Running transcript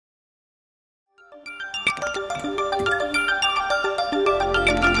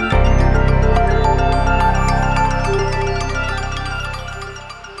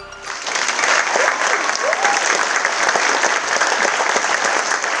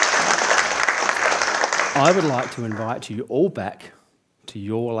I would like to invite you all back to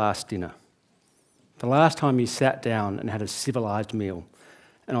your last dinner. The last time you sat down and had a civilised meal.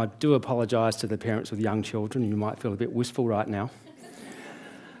 And I do apologise to the parents with young children, you might feel a bit wistful right now.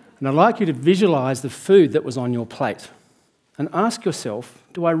 And I'd like you to visualise the food that was on your plate and ask yourself,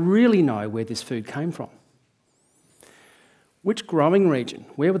 do I really know where this food came from? Which growing region?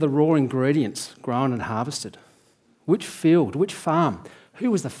 Where were the raw ingredients grown and harvested? Which field? Which farm? Who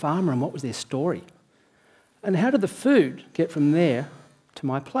was the farmer and what was their story? And how did the food get from there to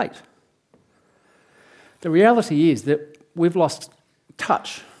my plate? The reality is that we've lost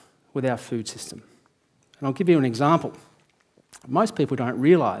touch with our food system. And I'll give you an example. Most people don't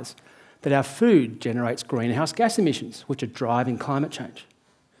realise that our food generates greenhouse gas emissions, which are driving climate change.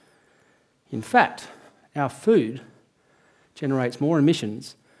 In fact, our food generates more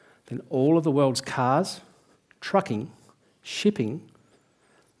emissions than all of the world's cars, trucking, shipping,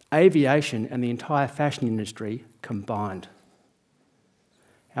 aviation and the entire fashion industry combined.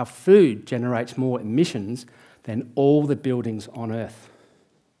 Our food generates more emissions than all the buildings on Earth.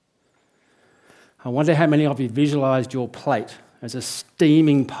 I wonder how many of you visualised your plate as a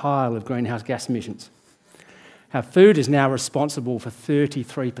steaming pile of greenhouse gas emissions. Our food is now responsible for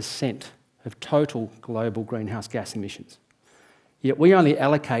 33% of total global greenhouse gas emissions. Yet we only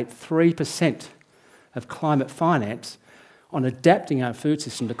allocate 3% of climate finance on adapting our food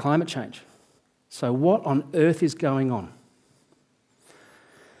system to climate change. So what on earth is going on?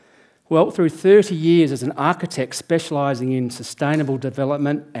 Well, through 30 years as an architect specialising in sustainable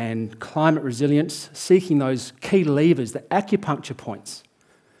development and climate resilience, seeking those key levers, the acupuncture points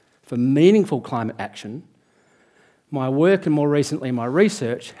for meaningful climate action, my work and more recently my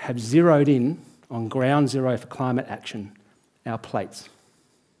research have zeroed in on ground zero for climate action, our plates.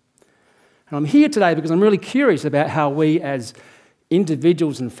 And I'm here today because I'm really curious about how we as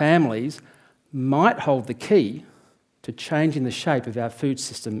individuals and families might hold the key to changing the shape of our food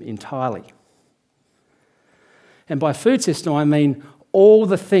system entirely. And by food system, I mean all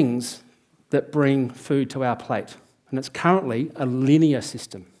the things that bring food to our plate. And it's currently a linear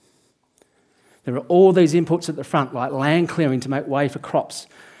system. There are all these inputs at the front, like land clearing to make way for crops,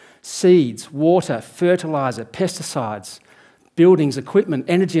 seeds, water, fertiliser, pesticides, buildings, equipment,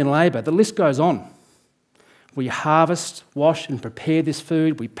 energy and labour, the list goes on. We harvest, wash and prepare this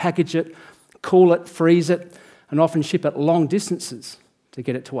food, we package it, cool it, freeze it, and often ship it long distances to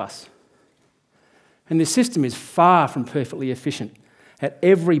get it to us. And this system is far from perfectly efficient. At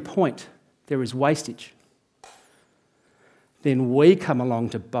every point, there is wastage. Then we come along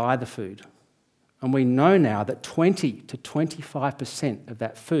to buy the food, and we know now that 20 to 25% of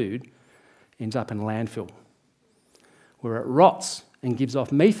that food ends up in landfill, where it rots and gives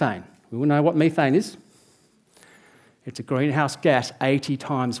off methane. We all know what methane is. It's a greenhouse gas 80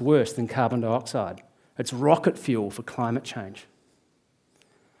 times worse than carbon dioxide. It's rocket fuel for climate change.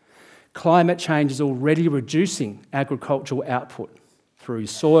 Climate change is already reducing agricultural output through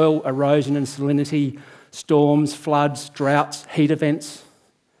soil erosion and salinity, storms, floods, droughts, heat events.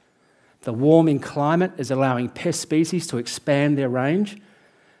 The warming climate is allowing pest species to expand their range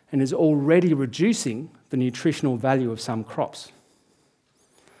and is already reducing the nutritional value of some crops.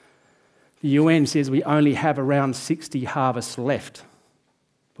 The UN says we only have around 60 harvests left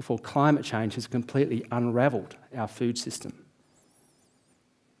before climate change has completely unravelled our food system.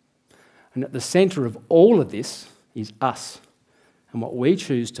 And at the centre of all of this is us and what we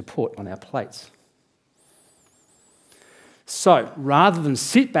choose to put on our plates. So, rather than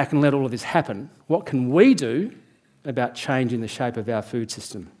sit back and let all of this happen, what can we do about changing the shape of our food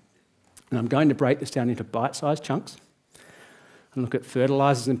system? And I'm going to break this down into bite-sized chunks and look at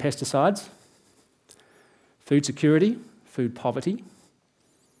fertilisers and pesticides, food security, food poverty,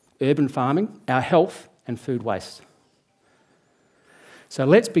 urban farming, our health and food waste. So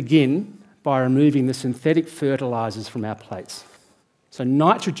let's begin by removing the synthetic fertilisers from our plates. So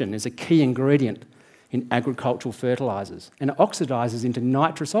nitrogen is a key ingredient in agricultural fertilisers and it oxidises into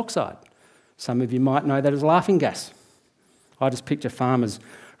nitrous oxide. Some of you might know that as laughing gas. I just picture farmers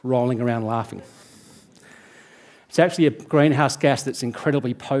rolling around laughing. It's actually a greenhouse gas that's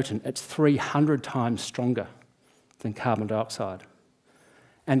incredibly potent. It's 300 times stronger than carbon dioxide.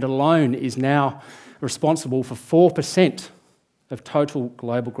 And alone is now responsible for 4% of total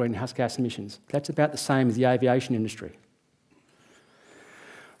global greenhouse gas emissions. That's about the same as the aviation industry.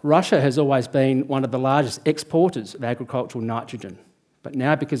 Russia has always been one of the largest exporters of agricultural nitrogen, but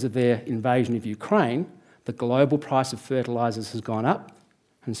now because of their invasion of Ukraine, the the global price of fertilisers has gone up,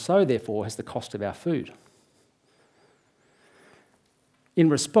 and so therefore has the cost of our food. In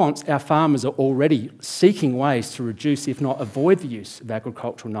response, our farmers are already seeking ways to reduce, if not avoid, the use of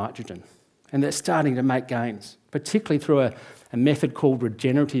agricultural nitrogen. And they're starting to make gains, particularly through a method called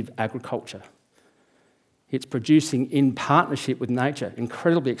regenerative agriculture. It's producing in partnership with nature,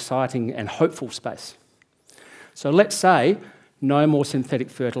 incredibly exciting and hopeful space. So let's say no more synthetic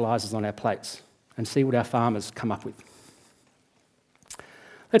fertilisers on our plates and see what our farmers come up with.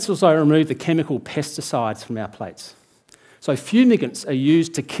 Let's also remove the chemical pesticides from our plates. So fumigants are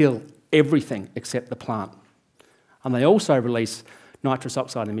used to kill everything except the plant, and they also release nitrous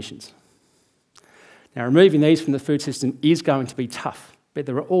oxide emissions. Now, removing these from the food system is going to be tough, but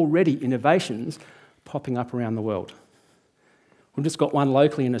there are already innovations popping up around the world. We've just got one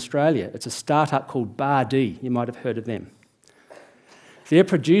locally in Australia. It's a startup called Bar-D. You might have heard of them. They're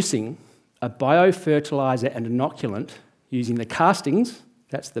producing a biofertiliser and inoculant using the castings,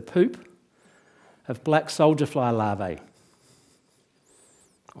 that's the poop, of black soldier fly larvae.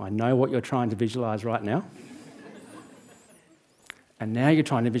 I know what you're trying to visualise right now. And now you're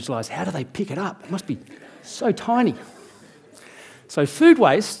trying to visualise, how do they pick it up? It must be so tiny. So food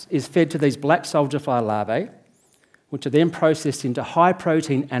waste is fed to these black soldier fly larvae, which are then processed into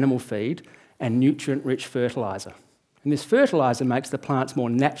high-protein animal feed and nutrient-rich fertiliser. And this fertiliser makes the plants more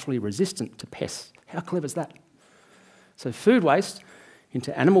naturally resistant to pests. How clever is that? So food waste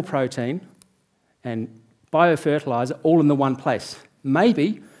into animal protein and biofertiliser all in the one place,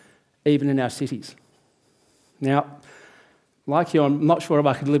 maybe even in our cities. Now, like you, I'm not sure if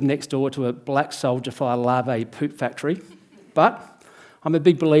I could live next door to a black soldier fly larvae poop factory, but I'm a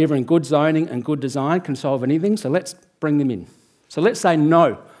big believer in good zoning and good design can solve anything, so let's bring them in. So let's say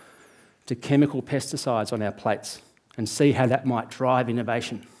no to chemical pesticides on our plates and see how that might drive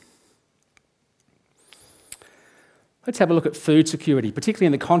innovation. Let's have a look at food security, particularly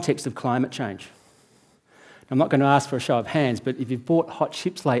in the context of climate change. I'm not going to ask for a show of hands, but if you've bought hot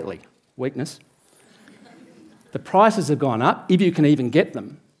chips lately, weakness, the prices have gone up, if you can even get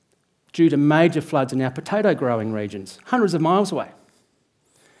them, due to major floods in our potato growing regions, hundreds of miles away.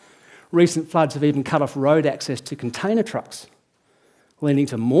 Recent floods have even cut off road access to container trucks, leading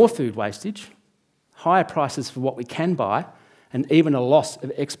to more food wastage, higher prices for what we can buy, and even a loss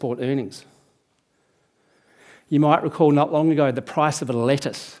of export earnings. You might recall not long ago the price of a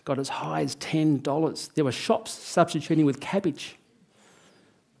lettuce got as high as $10. There were shops substituting with cabbage.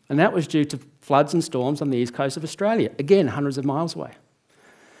 And that was due to floods and storms on the east coast of Australia, again, hundreds of miles away.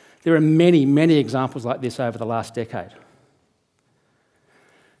 There are many, many examples like this over the last decade.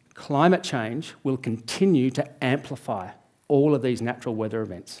 Climate change will continue to amplify all of these natural weather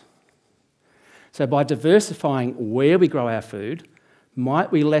events. So by diversifying where we grow our food,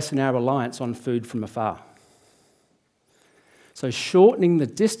 might we lessen our reliance on food from afar? So shortening the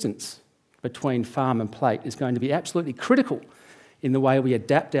distance between farm and plate is going to be absolutely critical in the way we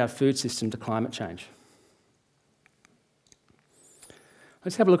adapt our food system to climate change.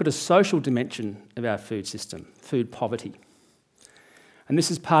 Let's have a look at a social dimension of our food system, food poverty. And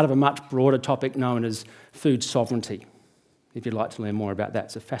this is part of a much broader topic known as food sovereignty. If you'd like to learn more about that,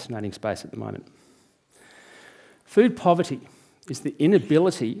 it's a fascinating space at the moment. Food poverty is the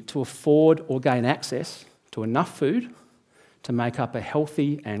inability to afford or gain access to enough food to make up a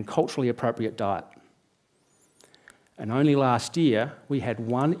healthy and culturally appropriate diet. And only last year, we had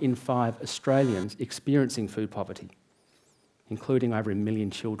 1 in 5 Australians experiencing food poverty, including over 1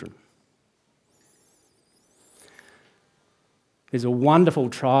 million children. There's a wonderful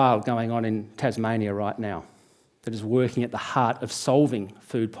trial going on in Tasmania right now that is working at the heart of solving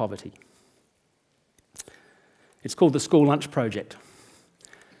food poverty. It's called the School Lunch Project.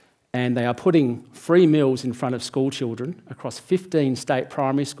 And they are putting free meals in front of school children across 15 state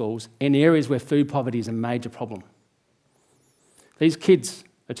primary schools in areas where food poverty is a major problem. These kids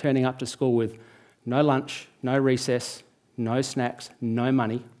are turning up to school with no lunch, no recess, no snacks, no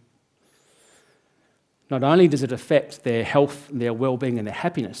money. Not only does it affect their health, their well-being and their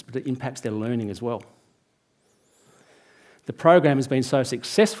happiness, but it impacts their learning as well. The program has been so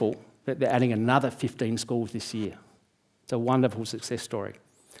successful that they're adding another 15 schools this year. It's a wonderful success story.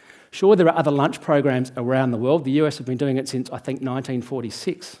 Sure, there are other lunch programs around the world. The US have been doing it since, I think,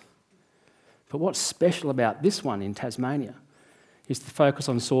 1946. But what's special about this one in Tasmania is the focus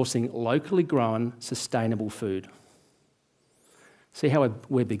on sourcing locally grown, sustainable food. See how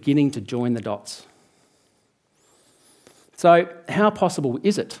we're beginning to join the dots. So how possible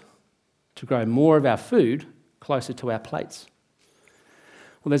is it to grow more of our food closer to our plates?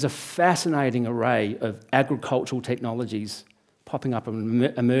 Well, there's a fascinating array of agricultural technologies popping up and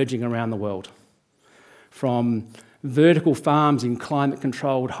emerging around the world. from vertical farms in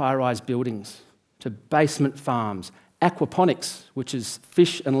climate-controlled high-rise buildings to basement farms, aquaponics, which is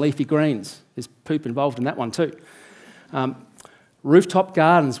fish and leafy greens. There's poop involved in that one too. Rooftop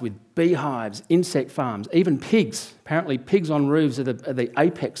gardens with beehives, insect farms, even pigs. Apparently pigs on roofs are the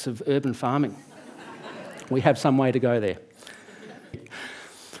apex of urban farming. We have some way to go there.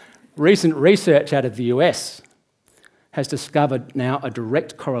 Recent research out of the US has discovered now a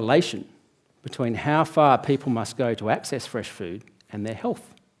direct correlation between how far people must go to access fresh food and their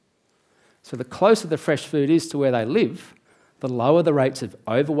health. So the closer the fresh food is to where they live, the lower the rates of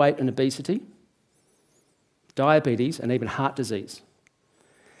overweight and obesity, diabetes, and even heart disease.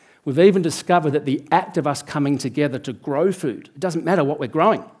 We've even discovered that the act of us coming together to grow food, it doesn't matter what we're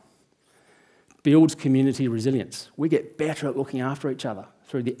growing, builds community resilience. We get better at looking after each other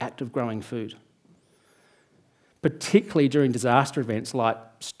through the act of growing food, particularly during disaster events like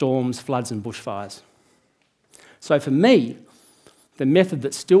storms, floods, and bushfires. So for me, the method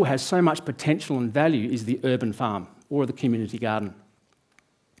that still has so much potential and value is the urban farm or the community garden.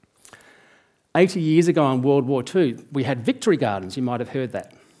 80 years ago in World War II, we had victory gardens, you might have heard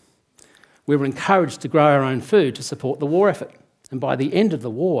that. We were encouraged to grow our own food to support the war effort. And by the end of the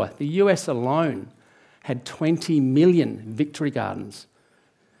war, the US alone had 20 million victory gardens,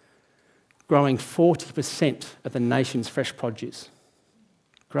 growing 40% of the nation's fresh produce.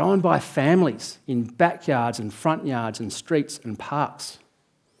 Grown by families in backyards and front yards and streets and parks.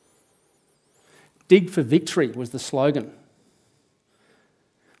 Dig for victory was the slogan.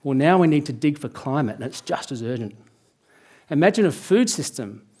 Well, now we need to dig for climate, and it's just as urgent. Imagine a food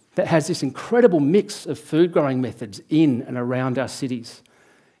system that has this incredible mix of food growing methods in and around our cities,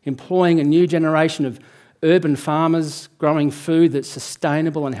 employing a new generation of urban farmers growing food that's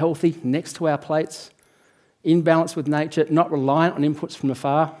sustainable and healthy next to our plates, in balance with nature, not reliant on inputs from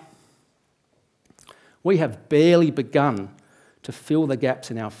afar. We have barely begun to fill the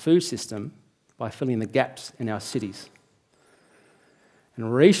gaps in our food system by filling the gaps in our cities.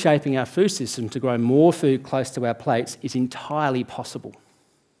 And reshaping our food system to grow more food close to our plates is entirely possible.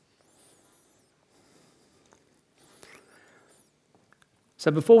 So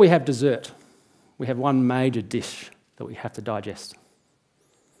before we have dessert, we have one major dish that we have to digest.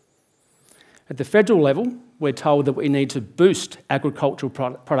 At the federal level, we're told that we need to boost agricultural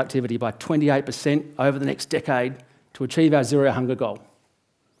productivity by 28% over the next decade to achieve our zero hunger goal.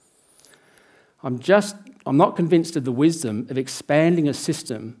 I'm not convinced of the wisdom of expanding a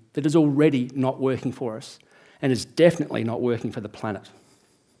system that is already not working for us and is definitely not working for the planet.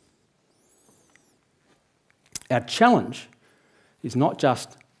 Our challenge is not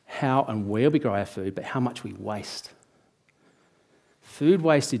just how and where we grow our food, but how much we waste. Food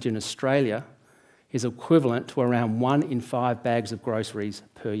wastage in Australia is equivalent to around 1 in 5 bags of groceries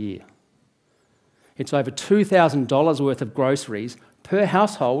per year. It's over $2,000 worth of groceries per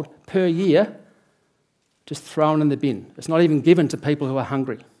household per year just thrown in the bin. It's not even given to people who are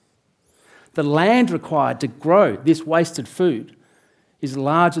hungry. The land required to grow this wasted food is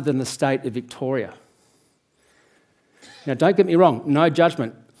larger than the state of Victoria. Now, don't get me wrong, no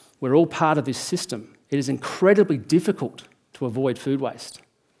judgment. We're all part of this system. It is incredibly difficult to avoid food waste.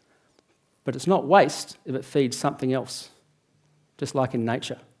 But it's not waste if it feeds something else, just like in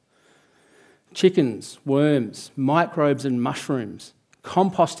nature. Chickens, worms, microbes and mushrooms,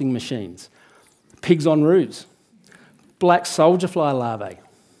 composting machines, pigs on roofs, black soldier fly larvae.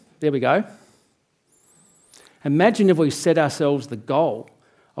 There we go. Imagine if we set ourselves the goal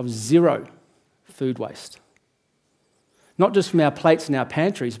of zero food waste. Not just from our plates and our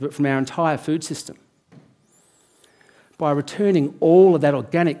pantries, but from our entire food system. By returning all of that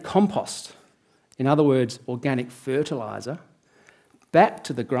organic compost, in other words, organic fertiliser, back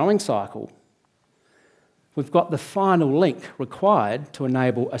to the growing cycle, we've got the final link required to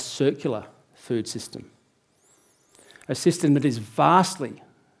enable a circular food system. A system that is vastly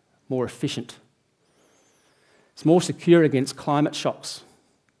more efficient. It's more secure against climate shocks.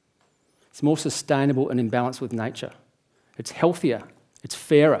 It's more sustainable and in balance with nature. It's healthier, it's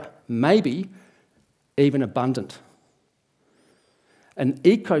fairer, maybe even abundant. An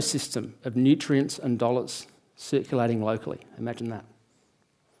ecosystem of nutrients and dollars circulating locally. Imagine that.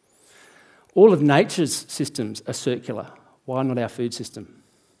 All of nature's systems are circular. Why not our food system?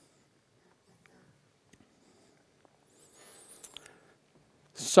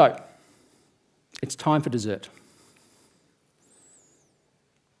 So, it's time for dessert.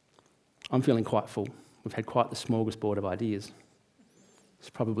 I'm feeling quite full. We've had quite the smorgasbord of ideas. It's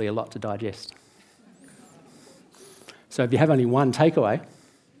probably a lot to digest. So if you have only one takeaway,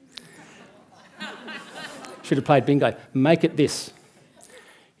 should have played bingo, make it this.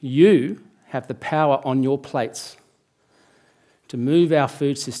 You have the power on your plates to move our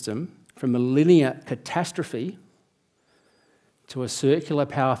food system from a linear catastrophe to a circular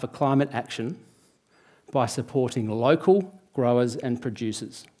power for climate action by supporting local growers and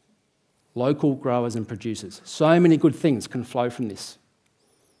producers. Local growers and producers. So many good things can flow from this.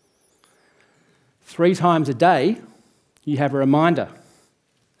 3 times a day, you have a reminder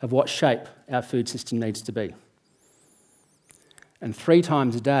of what shape our food system needs to be. And 3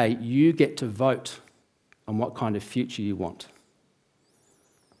 times a day, you get to vote on what kind of future you want.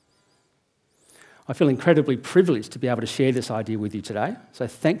 I feel incredibly privileged to be able to share this idea with you today. So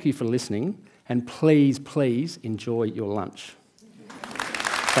thank you for listening, and please, please enjoy your lunch.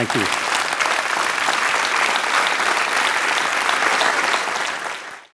 Thank you.